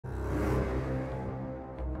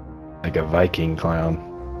Like a Viking clown.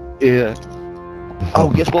 Yeah.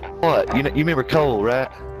 Oh, guess what? You remember Cole, right?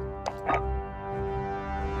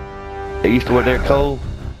 They used to work there, Cole.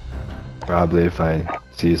 Probably if I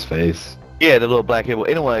see his face. Yeah, the little black head. Well,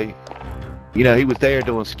 anyway, he was there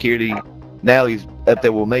doing security. Now he's up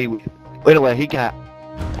there with me. Well, anyway, he got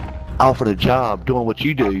offered a job doing what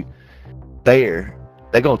you do there.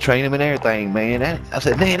 They're gonna train him and everything, man. I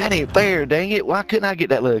said, man, that ain't fair, dang it. Why couldn't I get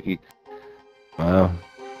that lucky? Wow.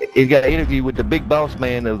 He's got an interview with the big boss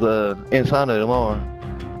man of Insano tomorrow.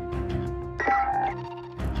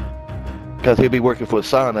 Cause he'll be working for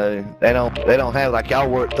Asano. They don't have like y'all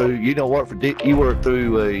work through. You don't work for you work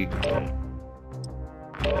through a.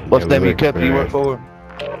 What's the name of your company you work for?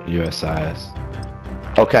 USIS.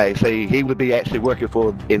 Okay, see, he would be actually working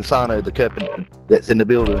for Insano, the company that's in the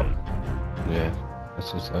building. Yeah,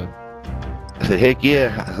 that's what's up. I said, heck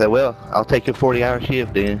yeah. I said, well, I'll take a 40-hour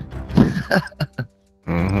shift then.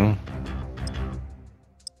 Mm-hmm.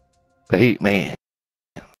 But he, man.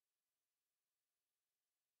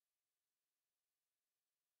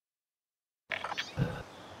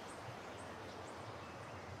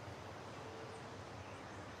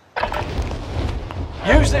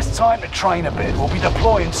 Use this time to train a bit. We'll be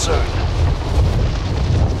deploying soon.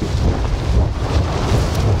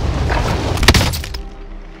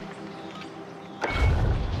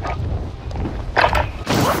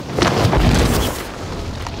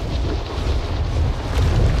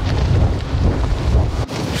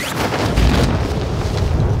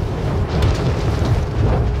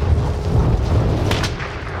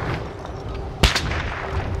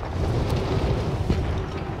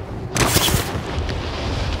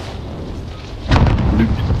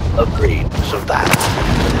 Upgrade. Survive.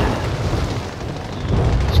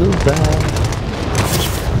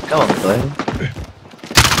 Come on, Glenn.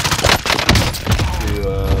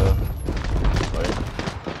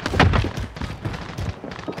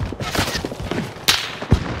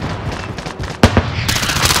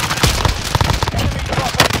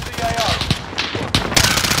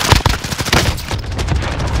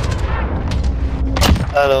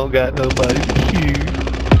 I don't got nobody to shoot.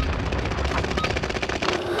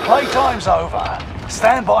 Playtime's over.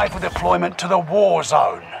 Stand by for deployment to the war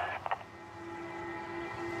zone.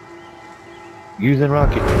 Using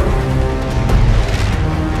rocket.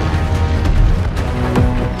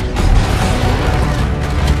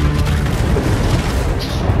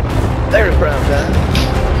 There's prime time.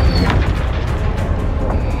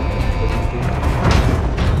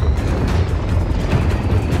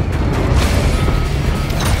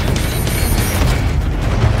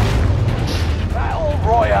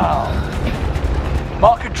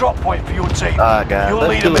 Mark a drop point for your team. You'll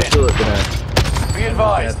lead them in. Be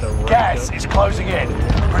advised, gas is closing in.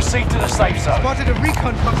 Proceed to the safe zone. Spotted a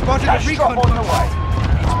recon pump. Spotted a recon drop on the way.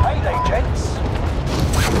 It's payday, gents.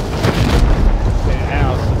 Hey,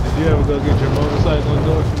 Al, did you ever go get your motorcycle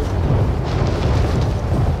endorsement?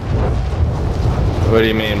 What do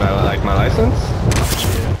you mean, my license?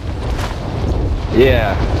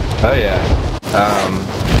 Yeah. Oh yeah.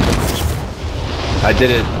 I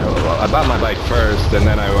did it. I bought my bike first, and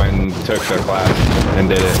then I went and took the class and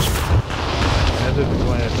did it. I took the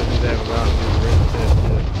class. I just haven't gone through the written test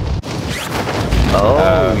yet.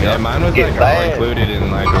 Oh, yeah, mine was like all included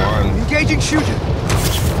in like one. Engaging shooter.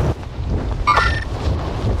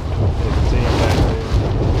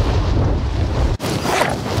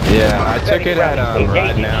 Yeah, I took it at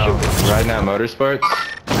Ride Now Motorsports.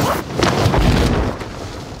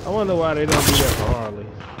 I wonder why they don't do that for Harley.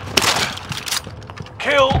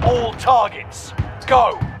 Kill all targets.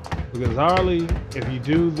 Go. Because Harley, if you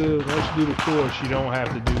do once you do the course, you don't have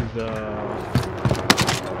to do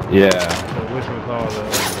which one called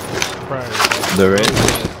the race.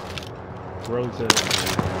 Road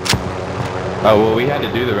test. Oh well, we had to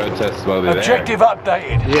do the road test while we were there. Objective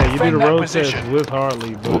updated. Yeah, you do the road position. test with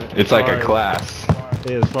Harley, but it's like a class.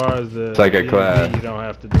 Yeah, as far as the it's like a class. You don't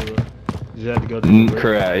have to do it. You just have to go to the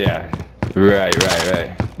correct. Yeah. Right.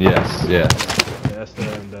 Yes. Yeah. I still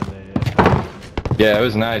haven't done that yet. Yeah, it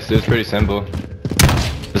was nice. It was pretty simple.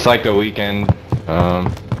 It's like the weekend.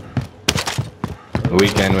 The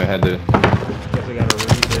weekend we had to. Guess I gotta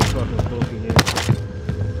read that fucking book again.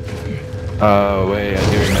 Oh wait, I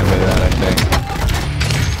do remember that.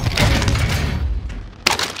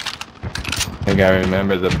 I think I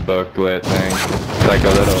remember the booklet thing. It's like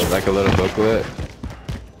a little booklet.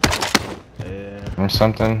 Yeah. Or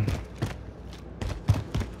something.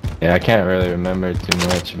 Yeah, I can't really remember too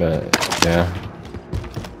much, but yeah.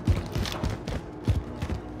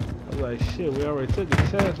 I was like, shit, we already took the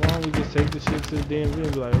test. Why don't we just take the shit to the DMV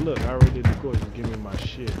and be like, look, I already did the course. Just give me my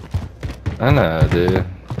shit. I know, dude.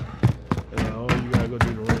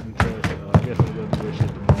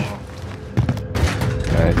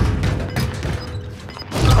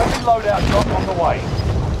 Friendly loadout drop on the way.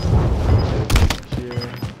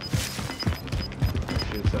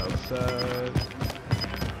 Shit's outside.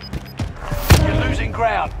 You're losing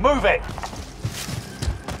ground. Move it.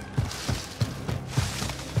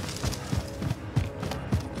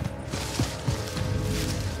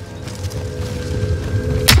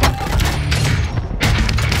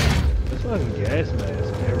 That's fucking gas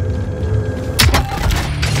mask everywhere.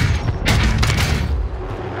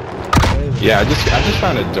 Yeah, I just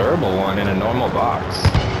found a durable one in a normal box.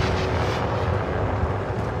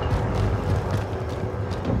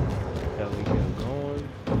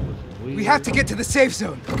 We have to get to the safe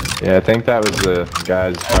zone. Yeah, I think that was the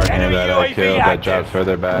guy's partner that I killed that dropped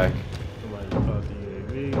further back.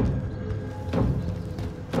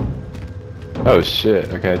 Oh shit,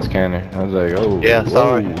 okay, it's Canner. I was like, oh. Yeah,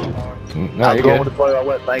 sorry. No, I was you're going good. with the player I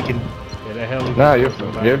wasn't thinking. Yeah, that hell No,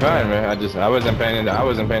 you're fine, man. I wasn't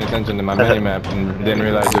paying attention to my minimap and didn't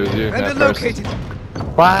realize it was you And at they're first. located.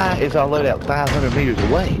 Why is our loadout 500 meters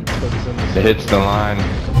away? It hits the line.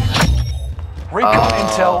 Recon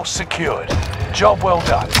intel secured. Job well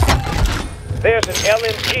done. There's an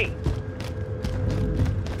LMG.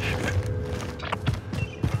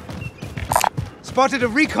 Spotted a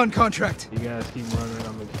recon contract. You guys keep running,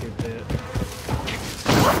 I'm gonna get that.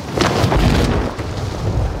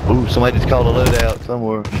 Ooh, somebody just called a loadout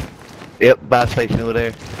somewhere. Yep, buy station over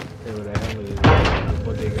there. Hey, what the hell is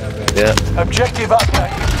what they got back Yep. Objective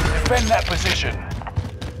update. Defend that position.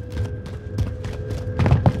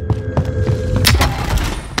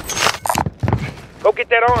 Go get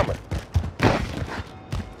that armor.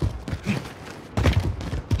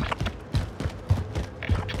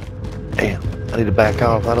 Damn, I need to back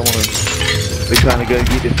off. I don't want to be trying to go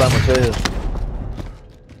get this by myself.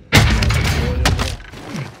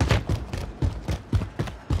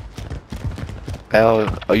 Al,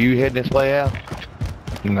 are you heading this way out?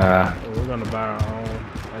 Nah. We're gonna buy our own.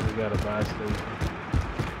 I just got a buy station.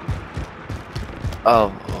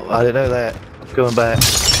 Oh, I didn't know that. I'm going back.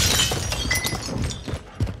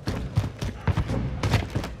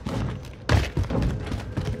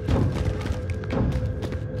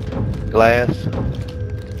 Glass.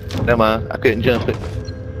 Never mind, I couldn't jump it.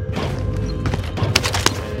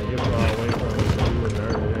 Man, you're far away from me, so you wouldn't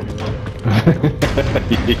hurt it anyway.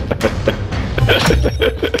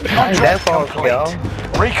 I ain't that far from y'all.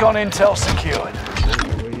 Recon intel secured.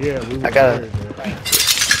 Well, yeah, we I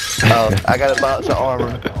got a box of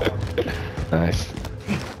armor. Nice.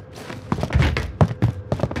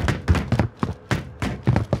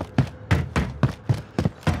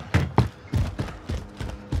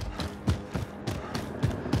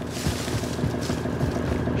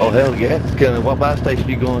 Oh hell yeah, it's coming. What buy station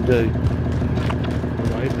you going to?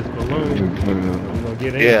 Well, hit this balloon. We're gonna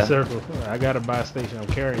get in Yeah. the circle. I got a buy station. I'm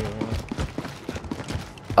carrying one.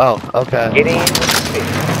 Oh, okay. Get in.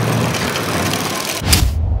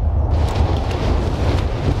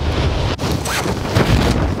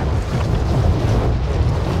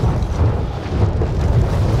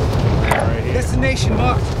 Right here. Destination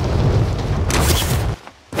marked.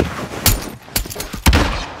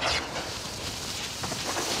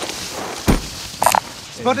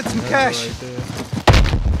 Spotted some cash. Right there.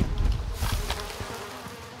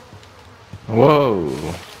 Whoa.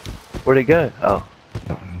 Where'd he go? Oh.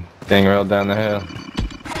 Thing railed down the hill.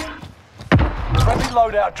 Friendly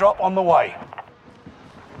loadout drop on the way.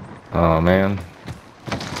 Oh man.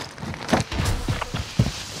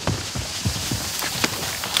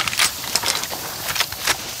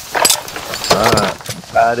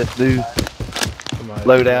 Alright. Buy this new Somebody-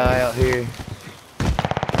 loadout out here.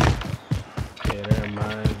 Yeah, they're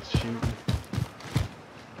mine shooting.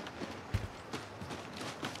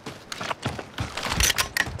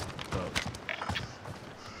 Oh.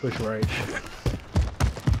 Push right.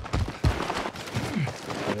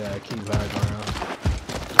 Yeah, keep vibing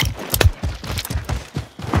around.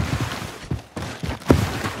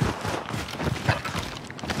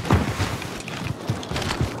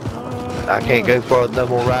 I can't go far no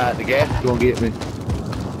more right. The gas is gonna get me.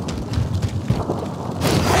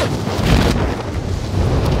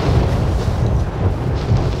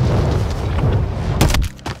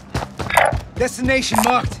 Destination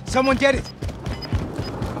marked. Someone get it.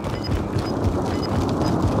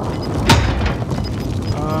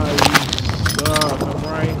 Ah, you suck. I'm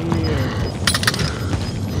right here.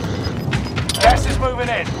 Gas is moving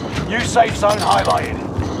in. New safe zone highlighted.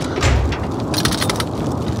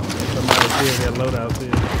 Somebody did that loadout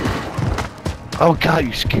there. Oh god,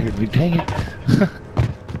 you scared me, dang it.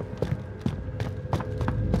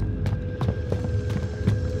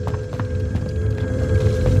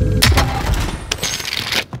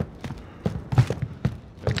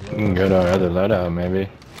 go to our other loadout, maybe.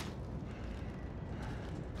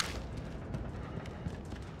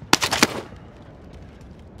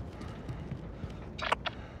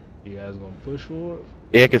 You guys gonna push for it?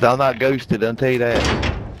 Yeah, 'cause I'm not ghosted, I'll tell you that.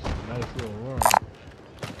 Nice little run.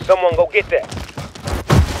 Someone go get that.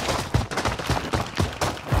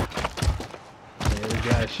 Yeah, this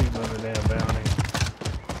guy shooting on the damn bounty.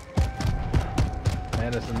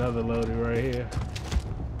 And it's another loadie right here.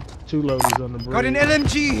 2 loadies on the bridge. Got an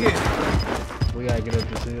LMG here. We gotta get up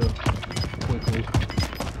this hill quickly.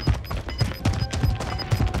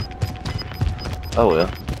 Oh well,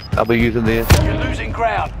 I'll be using this. You're losing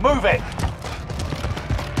ground. Move it.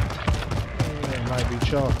 Yeah, it might be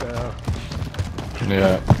chalk out.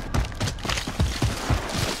 Yeah.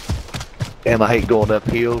 Damn, I hate going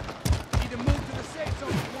uphill. Need to move to the safe zone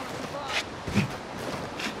if you want to survive.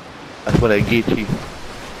 That's when they get you.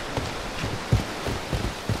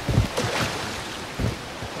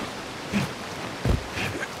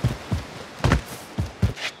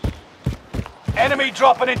 Enemy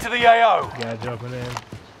dropping into the AO. Guy jumping in.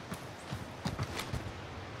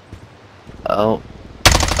 I don't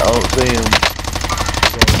see him.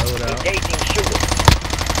 Going load out. Engaging shooter.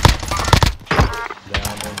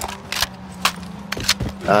 Down there.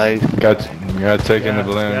 Nice. Got taking the Guys,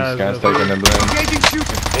 balloons. guys, Guys look. taking the balloons. Engaging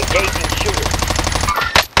shooter. Engaging shooter.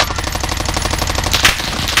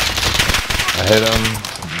 I hit him.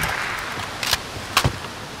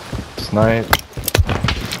 Snipe.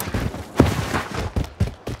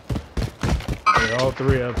 They're all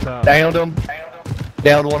 3 up top. Downed him.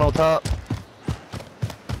 Downed one on top.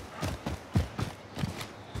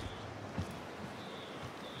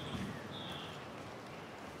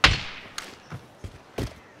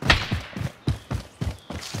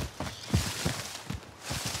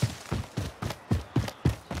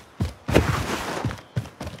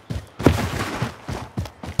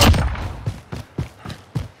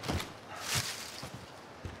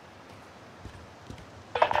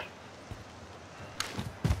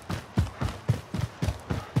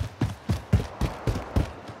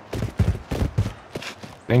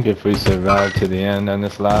 I think if we survive to the end on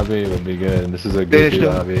this lobby, it would be good. This is a Finish goofy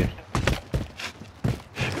them. lobby.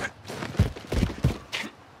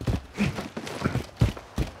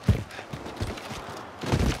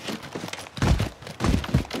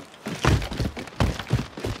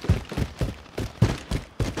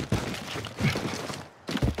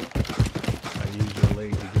 I use your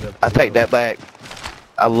leg to get up. I take that back.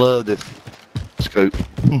 I love this scope.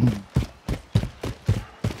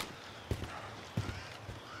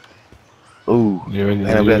 Ooh. You Man,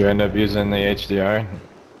 end up using the HDR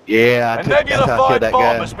Yeah, A that's nebula how I 5 killed that bomb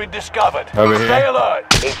guy. has been discovered. Over here. Stay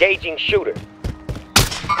alert. Engaging shooter.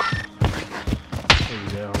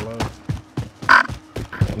 Down low.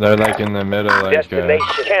 They're like in the middle, like Destination.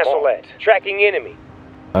 Cancel that. Tracking enemy.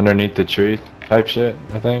 underneath the tree type shit,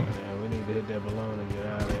 I think. Yeah, we need to hit that balloon and get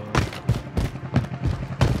out of here.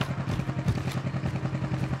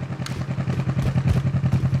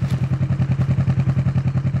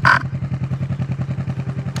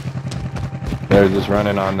 They're just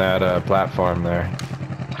running on that platform there.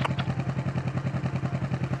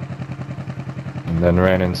 And then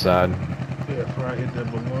ran inside. Yeah, before I hit that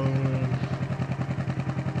balloon.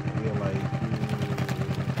 Yeah, like.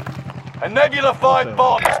 A nebula 5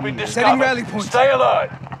 bomb has been Setting rally discovered. point. Stay alert.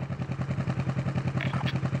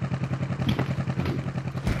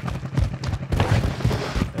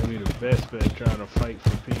 That'd be the best bet trying to fight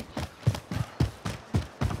for peace.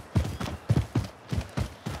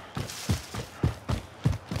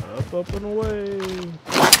 Up and away.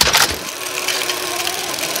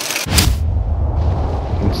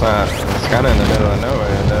 It's kind of in the middle of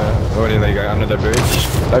nowhere. What do you think, under the bridge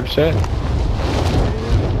type shit?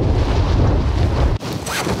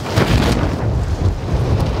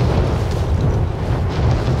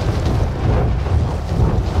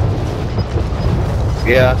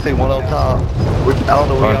 Yeah, I see one on top. I don't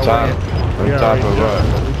know where On y'all top. went. On Yeah, top we of jumped-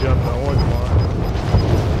 what? We jumped on orange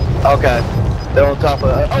mark. Okay. They're on top of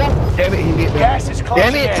oh, damn it, he hit me. Gas is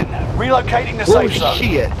closing Damn it. in. Relocating the Oh safe zone.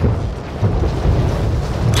 shit.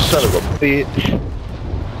 Son of a bitch.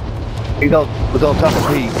 Was on top of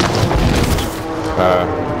Pete.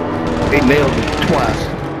 He nailed me twice.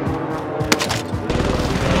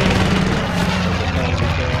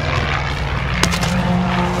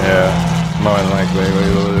 Yeah, more than likely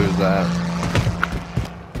we will lose that.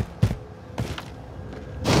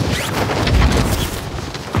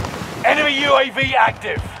 Enemy UAV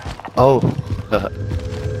active. Oh.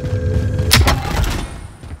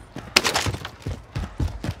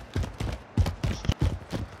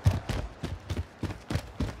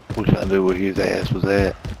 Wish I knew where his ass was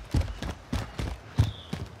at.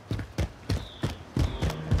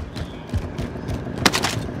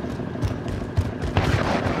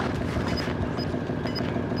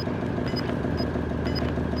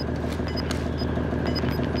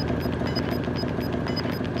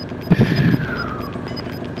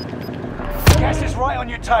 eye on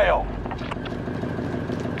your tail.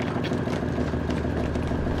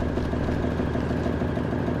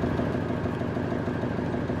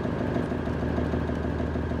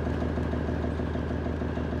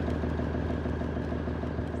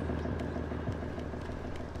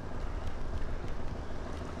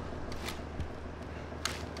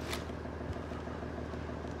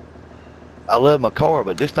 I love my car,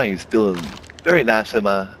 but this thing's still very nice in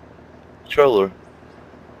my stroller.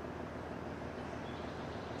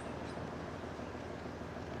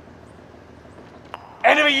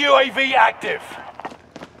 Enemy UAV active.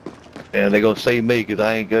 And they're gonna see me because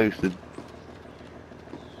I ain't ghosted.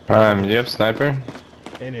 Do you have sniper?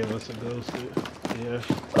 Any of us are ghosted. Yeah.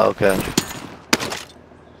 Okay.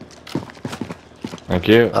 Thank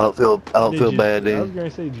you. I don't feel bad I was then.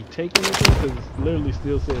 gonna say, did you take anything? Because it literally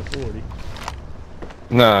still said 40.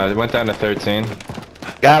 No, it went down to 13.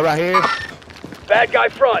 Guy right here. Bad guy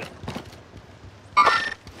front.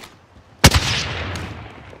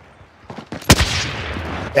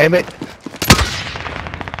 Damn it.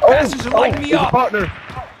 Bastards are lighting me he's a up. partner.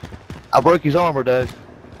 I broke his armor, Doug.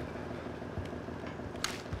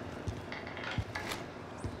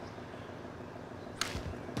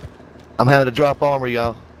 I'm having to drop armor,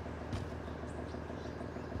 y'all.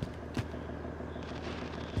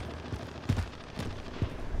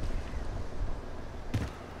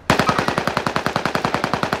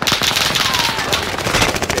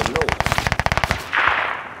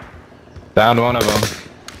 Downed one of them.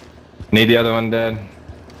 Need the other one dead.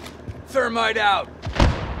 Thermite out.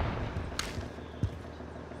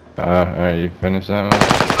 Alright, you finished that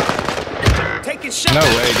one? Taking shots. No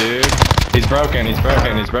way, dude. He's broken, he's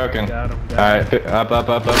broken, he's broken. Got him. Alright, up. I need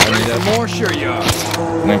Some that. more, sure you are.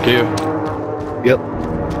 Thank you. Yep.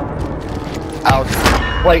 I'll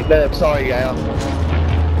wait, Doug. Sorry, Al.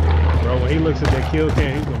 Bro, when he looks at that kill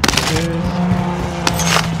cam, he's gonna be pissed.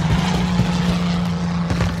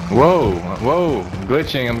 Whoa, I'm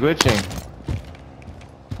glitching.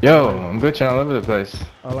 Yo, I'm glitching all over the place.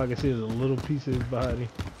 All I can see is a little piece of his body.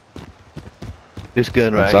 This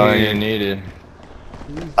gun right That's all here. you needed.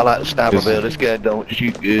 I like the sniper bill. This guy don't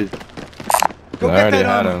shoot good. Go I get already that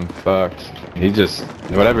had armor. him fucked. He just,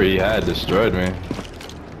 whatever he had destroyed me.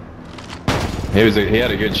 He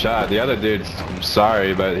had a good shot. The other dude's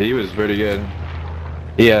sorry, but he was pretty good.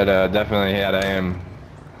 He had definitely had aim.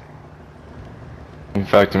 He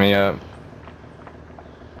fucked me up.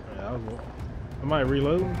 Yeah, I might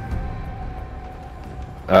reload.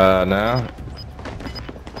 No.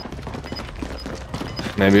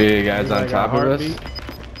 Maybe you guys on Like a top of us? heartbeat?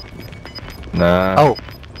 Nah. Oh,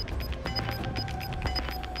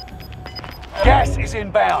 Gas is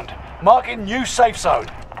inbound. Marking new safe zone.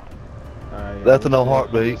 Alright, That's a no we're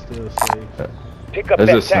heartbeat. Still safe. Pick up There's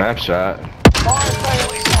that a tech. snapshot. Fire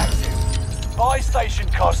sale is active. Buy station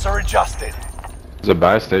costs are adjusted. There's a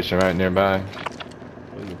buy station right nearby.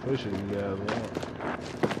 We can push it, you guys want.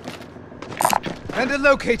 Vendor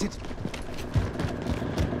located.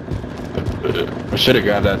 I should have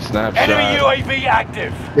grabbed that snapshot. Enemy UAV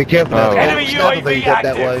active. be careful now. Oh. Enemy Sniper UAV bees up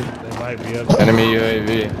that way. active. They might be up. Enemy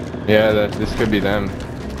UAV. Yeah, this could be them.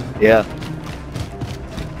 Yeah.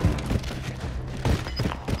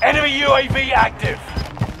 Enemy UAV active.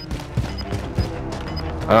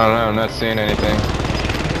 I don't know, I'm not seeing anything.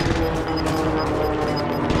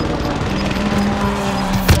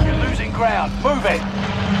 You're losing ground. Move it.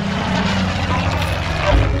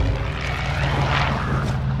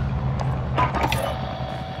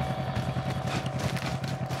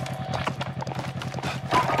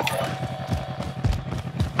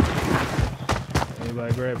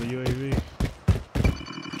 Anybody grab a UAV?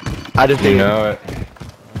 I just You did. know it.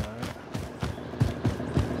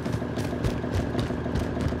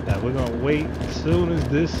 Now we're gonna wait as soon as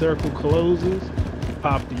this circle closes.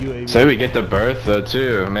 Pop the UAV. Say we get the Bertha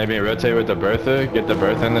too. Maybe rotate with the Bertha. Get the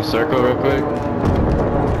Bertha in the circle real quick.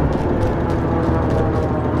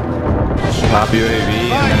 Pop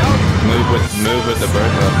UAV and then move with the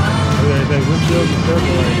Bertha. We're still in the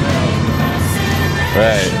circle right now.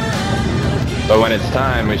 Right. But when it's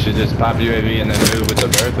time, we should just pop UAV and then move with the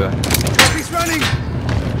Bertha. He's running.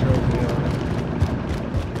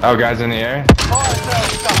 Oh, guys in the air? Fire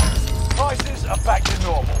sale done. Prices are back to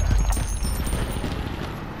normal.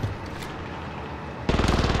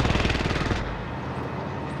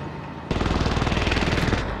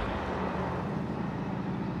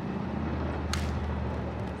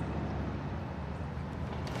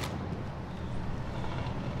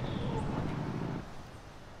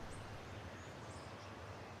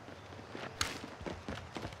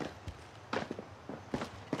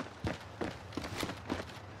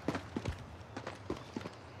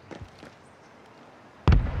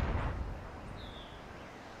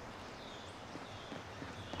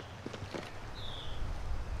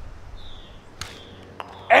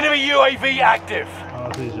 Enemy UAV active.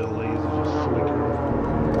 Oh, these your laser just flickering.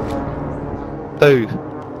 Dude.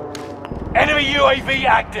 Enemy UAV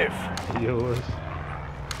active. Yours.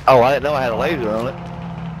 Oh, I didn't know I had a laser on it.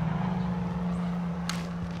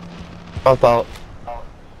 I thought.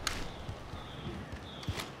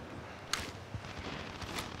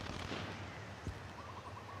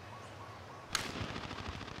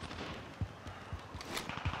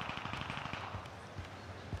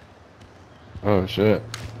 Oh shit.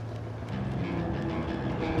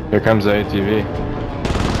 Here comes the ATV.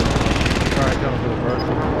 Alright, coming for the first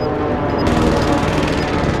one.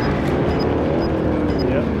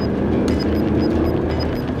 Yep.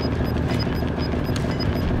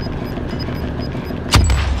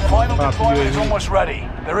 Final Pop deployment is UAV. almost ready.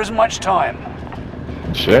 There isn't much time.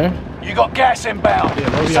 Sure? You got gas inbound. Yeah,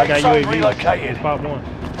 both of y'all Safe got zone UAVs. relocated. Just pop one.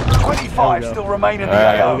 25 There we go. still remain in the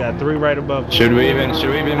Alright. We AO. got 3 right above. Should we even mess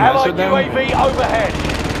Allied with them? UAV overhead.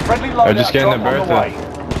 Friendly Or loadout just get in drop the on the Bertha? way.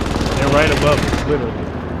 They're right above us,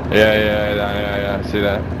 literally. Yeah, I see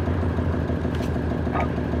that.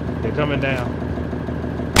 They're coming down.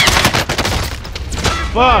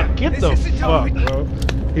 Fuck! Get the fuck, bro.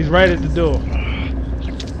 He's right at the door.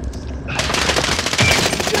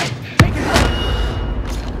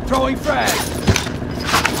 Throwing frag.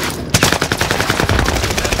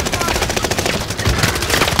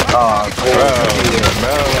 Oh,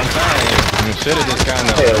 Bro, I'm telling you. You should have just gotten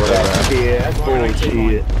the hell Bertha, that. bro. Yeah, that's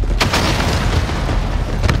bullshit.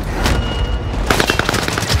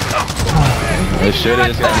 You should have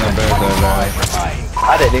just gotten the Bertha, bro.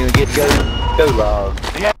 I didn't even get to go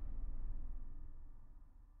log.